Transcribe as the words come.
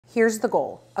Here's the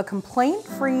goal, a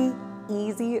complaint-free,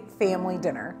 easy family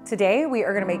dinner. Today, we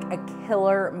are gonna make a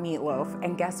killer meatloaf,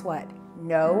 and guess what?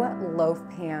 No loaf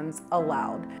pans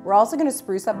allowed. We're also gonna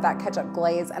spruce up that ketchup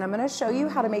glaze, and I'm gonna show you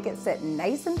how to make it sit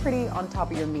nice and pretty on top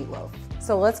of your meatloaf.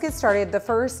 So let's get started. The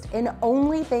first and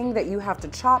only thing that you have to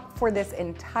chop for this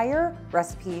entire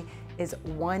recipe is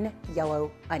 1 yellow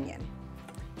onion.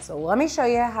 So let me show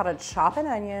you how to chop an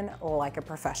onion like a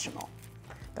professional.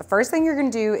 The first thing you're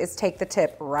gonna do is take the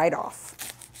tip right off.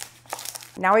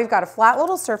 Now we've got a flat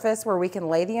little surface where we can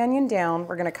lay the onion down.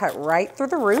 We're gonna cut right through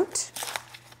the root,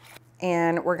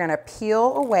 and we're gonna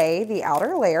peel away the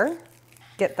outer layer.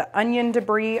 Get the onion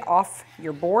debris off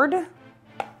your board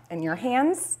and your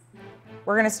hands.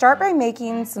 We're gonna start by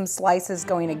making some slices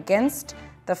going against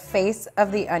the face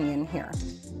of the onion here.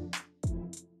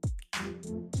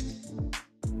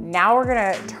 Now we're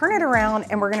gonna turn it around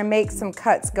and we're gonna make some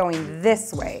cuts going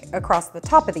this way across the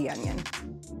top of the onion.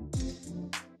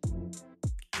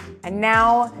 And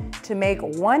now to make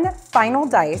one final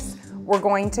dice, we're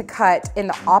going to cut in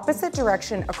the opposite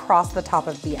direction across the top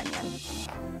of the onion.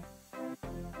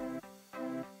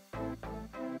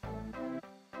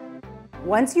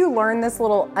 Once you learn this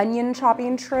little onion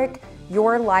chopping trick,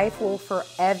 your life will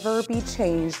forever be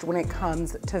changed when it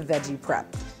comes to veggie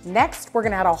prep. Next, we're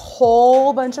gonna add a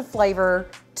whole bunch of flavor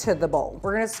to the bowl.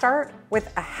 We're gonna start with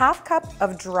a 1/2 cup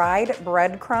of dried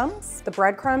breadcrumbs. The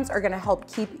breadcrumbs are gonna help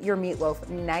keep your meatloaf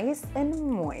nice and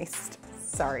moist.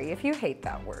 Sorry if you hate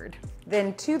that word.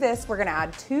 Then to this, we're gonna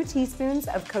add 2 teaspoons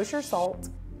of kosher salt,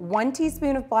 1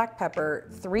 teaspoon of black pepper,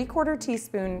 3/4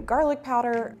 teaspoon garlic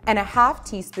powder, and a 1/2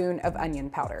 teaspoon of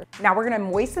onion powder. Now we're gonna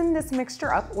moisten this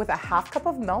mixture up with a 1/2 cup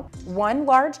of milk, 1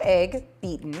 large egg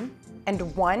beaten,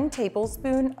 and 1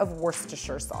 tablespoon of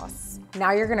Worcestershire sauce.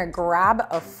 Now you're gonna grab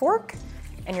a fork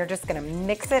and you're just gonna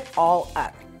mix it all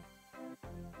up.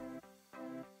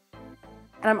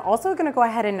 And I'm also gonna go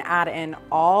ahead and add in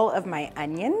all of my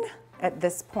onion at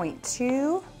this point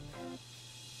too.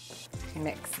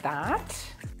 Mix that.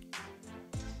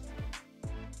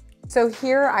 So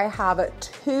here I have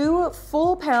 2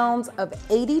 full pounds of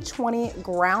 80/20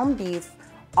 ground beef.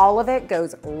 All of it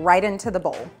goes right into the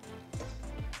bowl.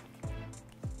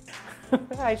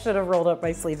 I should have rolled up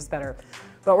my sleeves better.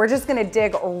 But we're just gonna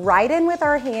dig right in with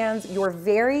our hands, your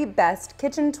very best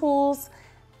kitchen tools,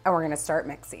 and we're gonna start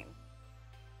mixing.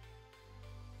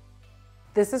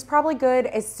 This is probably good.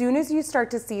 As soon as you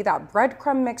start to see that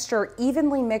breadcrumb mixture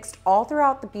evenly mixed all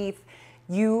throughout the beef,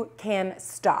 you can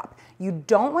stop. You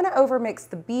don't wanna overmix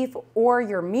the beef or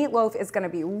your meatloaf is gonna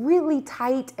be really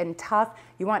tight and tough.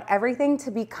 You want everything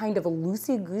to be kind of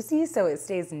loosey-goosey so it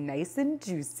stays nice and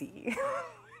juicy.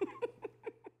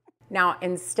 Now,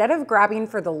 instead of grabbing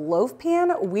for the loaf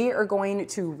pan, we are going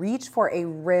to reach for a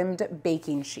rimmed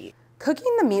baking sheet.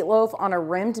 Cooking the meatloaf on a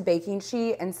rimmed baking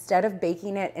sheet instead of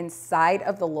baking it inside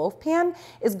of the loaf pan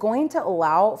is going to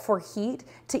allow for heat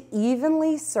to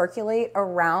evenly circulate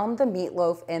around the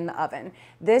meatloaf in the oven.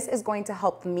 This is going to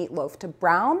help the meatloaf to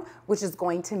brown, which is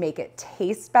going to make it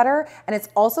taste better, and it's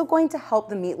also going to help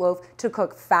the meatloaf to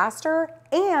cook faster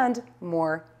and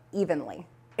more evenly.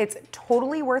 It's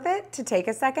totally worth it to take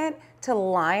a second to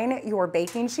line your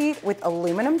baking sheet with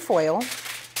aluminum foil.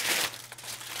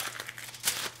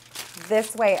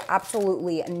 This way,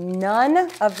 absolutely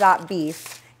none of that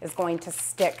beef is going to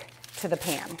stick to the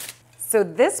pan. So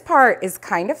this part is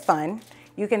kind of fun.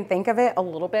 You can think of it a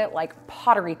little bit like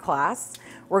pottery class.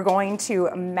 We're going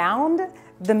to mound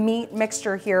the meat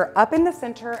mixture here up in the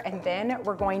center, and then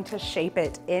we're going to shape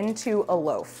it into a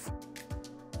loaf.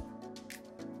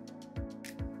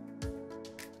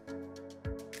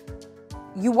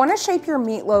 You wanna shape your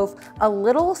meatloaf a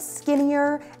little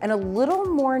skinnier and a little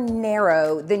more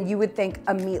narrow than you would think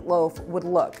a meatloaf would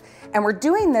look. And we're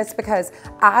doing this because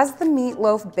as the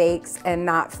meatloaf bakes and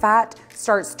that fat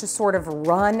starts to sort of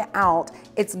run out,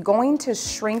 it's going to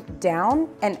shrink down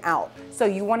and out. So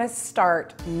you wanna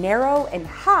start narrow and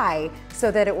high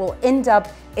so that it will end up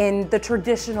in the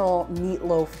traditional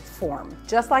meatloaf form.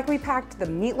 Just like we packed the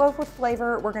meatloaf with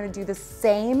flavor, we're gonna do the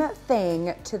same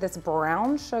thing to this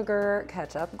brown sugar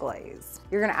ketchup glaze.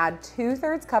 You're gonna add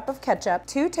 2/3 cup of ketchup,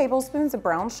 2 tablespoons of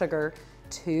brown sugar,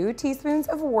 2 teaspoons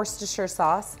of Worcestershire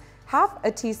sauce,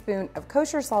 1/2 teaspoon of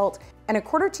kosher salt, and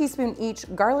 1/4 teaspoon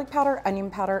each garlic powder, onion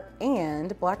powder,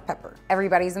 and black pepper.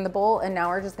 Everybody's in the bowl, and now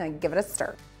we're just gonna give it a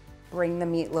stir. Bring the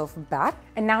meatloaf back.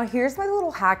 And now here's my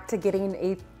little hack to getting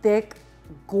a thick,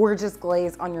 gorgeous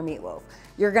glaze on your meatloaf.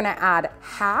 You're gonna add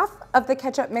 1/2 of the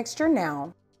ketchup mixture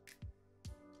now.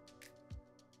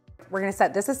 We're gonna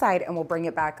set this aside and we'll bring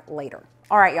it back later.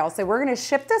 All right, y'all, so we're gonna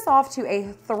ship this off to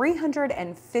a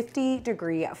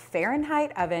 350-degree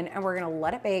Fahrenheit oven, and we're gonna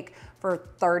let it bake for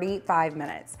 35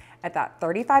 minutes. At that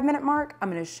 35-minute mark, I'm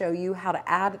gonna show you how to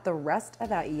add the rest of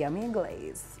that yummy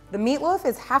glaze. The meatloaf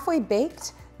is halfway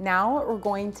baked. Now we're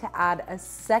going to add a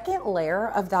second layer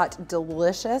of that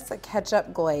delicious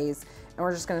ketchup glaze, and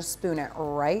we're just gonna spoon it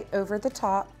right over the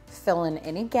top, fill in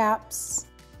any gaps.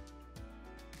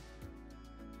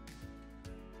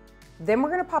 Then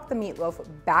we're gonna pop the meatloaf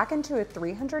back into a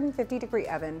 350-degree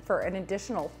oven for an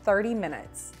additional 30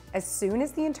 minutes. As soon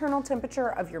as the internal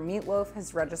temperature of your meatloaf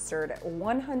has registered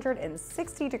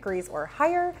 160 degrees or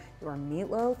higher, your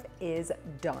meatloaf is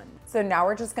done. So now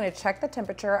we're just gonna check the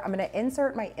temperature. I'm gonna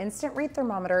insert my instant read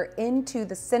thermometer into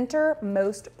the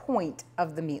centermost point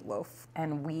of the meatloaf,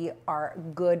 and we are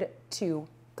good to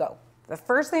go. The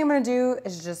first thing I'm gonna do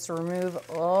is just remove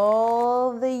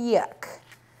all the yuck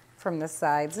from the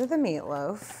sides of the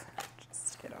meatloaf.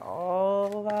 Just get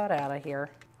all that out of here.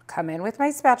 Come in with my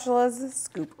spatulas,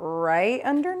 scoop right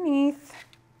underneath,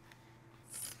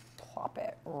 plop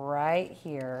it right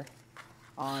here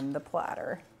on the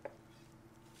platter.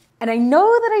 And I know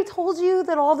that I told you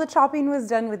that all the chopping was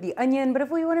done with the onion, but if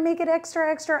we want to make it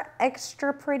extra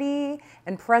pretty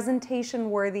and presentation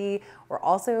worthy, we're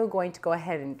also going to go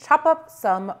ahead and chop up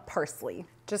some parsley.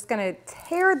 Just gonna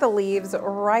tear the leaves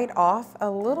right off, a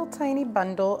little tiny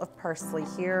bundle of parsley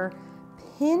here,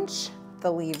 pinch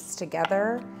the leaves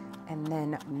together, and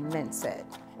then mince it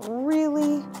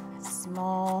really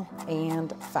small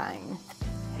and fine.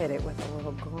 Hit it with a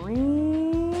little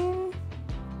green.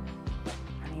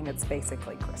 I mean, it's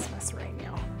basically Christmas right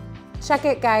now. Check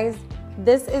it, guys.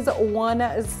 This is one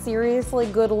seriously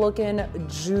good looking,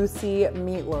 juicy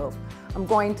meatloaf. I'm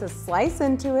going to slice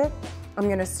into it. I'm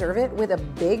gonna serve it with a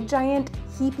big giant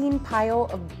heaping pile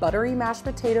of buttery mashed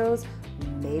potatoes,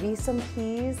 maybe some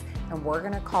peas, and we're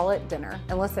gonna call it dinner.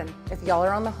 And listen, if y'all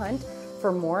are on the hunt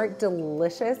for more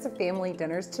delicious family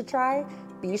dinners to try,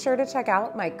 be sure to check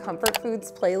out my comfort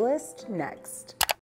foods playlist next.